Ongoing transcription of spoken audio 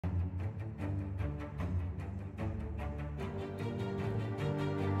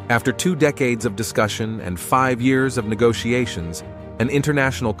After 2 decades of discussion and 5 years of negotiations, an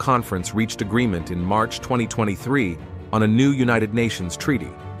international conference reached agreement in March 2023 on a new United Nations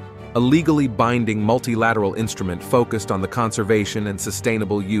treaty, a legally binding multilateral instrument focused on the conservation and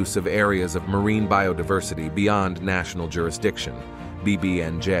sustainable use of areas of marine biodiversity beyond national jurisdiction,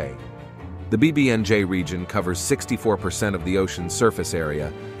 BBNJ. The BBNJ region covers 64% of the ocean's surface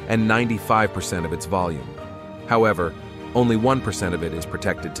area and 95% of its volume. However, only 1% of it is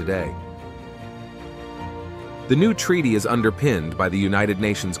protected today. The new treaty is underpinned by the United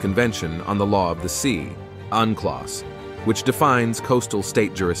Nations Convention on the Law of the Sea, UNCLOS, which defines coastal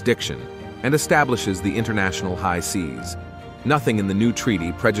state jurisdiction and establishes the international high seas. Nothing in the new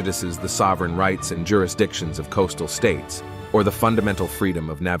treaty prejudices the sovereign rights and jurisdictions of coastal states or the fundamental freedom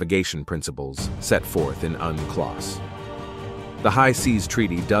of navigation principles set forth in UNCLOS. The High Seas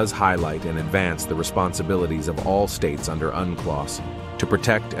Treaty does highlight and advance the responsibilities of all states under UNCLOS to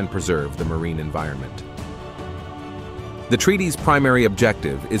protect and preserve the marine environment. The treaty's primary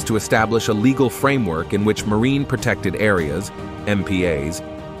objective is to establish a legal framework in which marine protected areas, MPAs,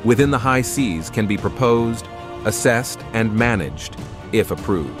 within the high seas can be proposed, assessed, and managed, if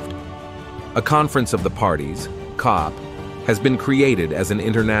approved. A Conference of the Parties, COP, has been created as an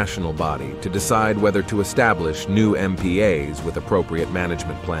international body to decide whether to establish new MPAs with appropriate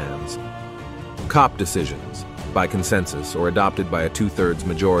management plans. COP decisions, by consensus or adopted by a 2/3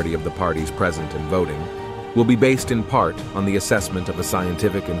 majority of the parties present and voting, will be based in part on the assessment of a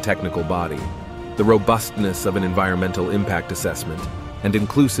scientific and technical body, the robustness of an environmental impact assessment, and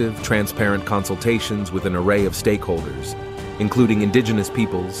inclusive, transparent consultations with an array of stakeholders, including indigenous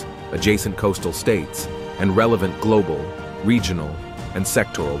peoples, adjacent coastal states, and relevant global, regional, and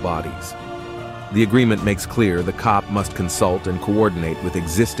sectoral bodies. The agreement makes clear the COP must consult and coordinate with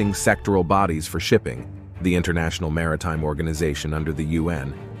existing sectoral bodies for shipping, the International Maritime Organization under the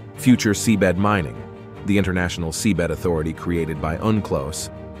UN, future seabed mining, the International Seabed Authority created by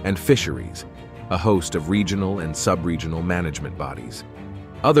UNCLOS, and fisheries, a host of regional and sub-regional management bodies.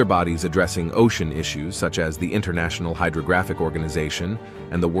 Other bodies addressing ocean issues such as the International Hydrographic Organization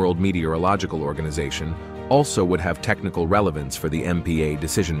and the World Meteorological Organization also would have technical relevance for the MPA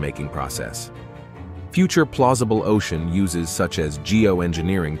decision-making process. Future plausible ocean uses such as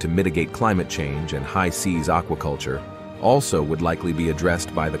geoengineering to mitigate climate change and high seas aquaculture also would likely be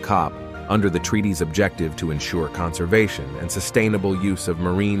addressed by the COP under the treaty's objective to ensure conservation and sustainable use of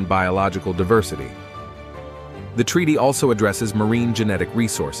marine biological diversity. The treaty also addresses marine genetic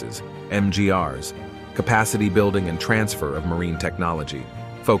resources, MGRs, capacity building and transfer of marine technology,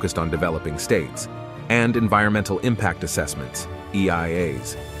 focused on developing states, and environmental impact assessments,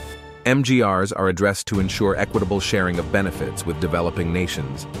 EIAs. MGRs are addressed to ensure equitable sharing of benefits with developing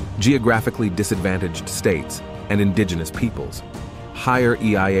nations, geographically disadvantaged states, and indigenous peoples. Higher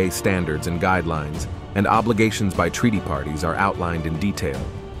EIA standards and guidelines and obligations by treaty parties are outlined in detail.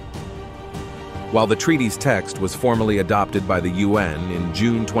 While the treaty's text was formally adopted by the UN in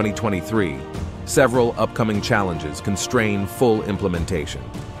June 2023, several upcoming challenges constrain full implementation.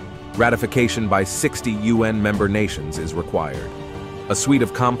 Ratification by 60 UN member nations is required. A suite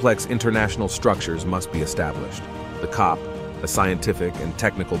of complex international structures must be established. The COP, a scientific and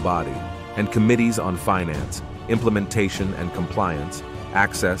technical body, and committees on finance, implementation and compliance,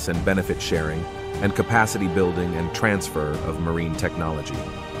 access and benefit sharing, and capacity building and transfer of marine technology.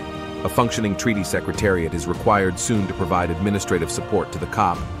 A functioning treaty secretariat is required soon to provide administrative support to the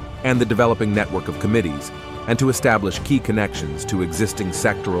COP and the developing network of committees, and to establish key connections to existing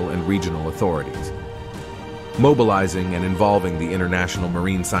sectoral and regional authorities. Mobilizing and involving the international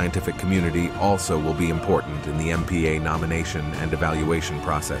marine scientific community also will be important in the MPA nomination and evaluation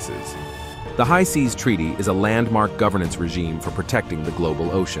processes. The High Seas Treaty is a landmark governance regime for protecting the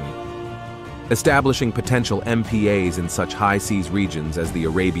global ocean. Establishing potential MPAs in such high seas regions as the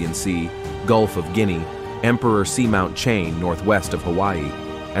Arabian Sea, Gulf of Guinea, Emperor Seamount Chain northwest of Hawaii,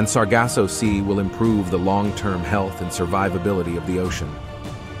 and Sargasso Sea will improve the long-term health and survivability of the ocean.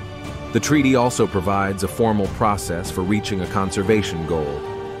 The treaty also provides a formal process for reaching a conservation goal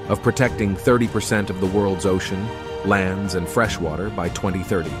of protecting 30% of the world's ocean, lands, and freshwater by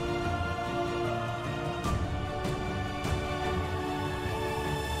 2030.